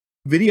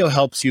Video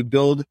helps you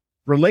build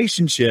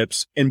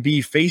relationships and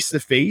be face to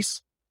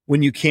face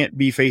when you can't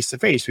be face to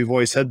face. We've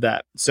always said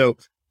that. So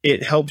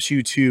it helps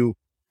you to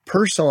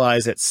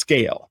personalize at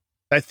scale.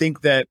 I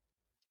think that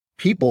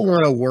people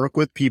want to work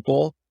with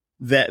people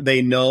that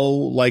they know,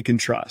 like, and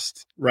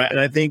trust, right? And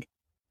I think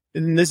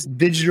in this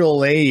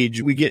digital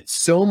age, we get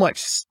so much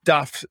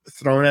stuff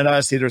thrown at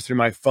us, either through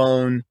my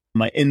phone,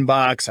 my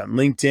inbox, on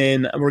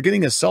LinkedIn, and we're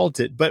getting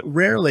assaulted. But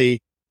rarely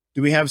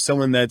do we have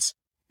someone that's,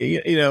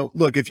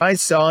 look, if I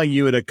saw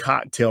you at a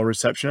cocktail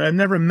reception, I've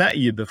never met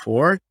you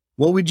before,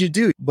 what would you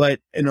do? But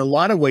in a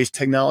lot of ways,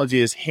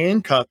 technology has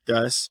handcuffed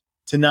us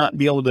to not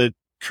be able to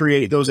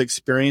create those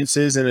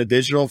experiences in a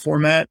digital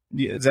format.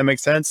 Does that make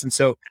sense? And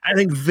so I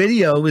think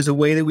video is a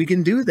way that we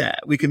can do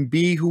that. We can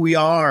be who we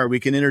are. We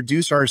can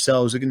introduce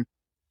ourselves. We can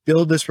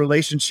build this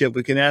relationship.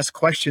 We can ask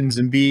questions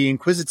and be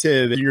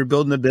inquisitive. And you're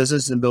building a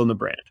business and building a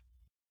brand.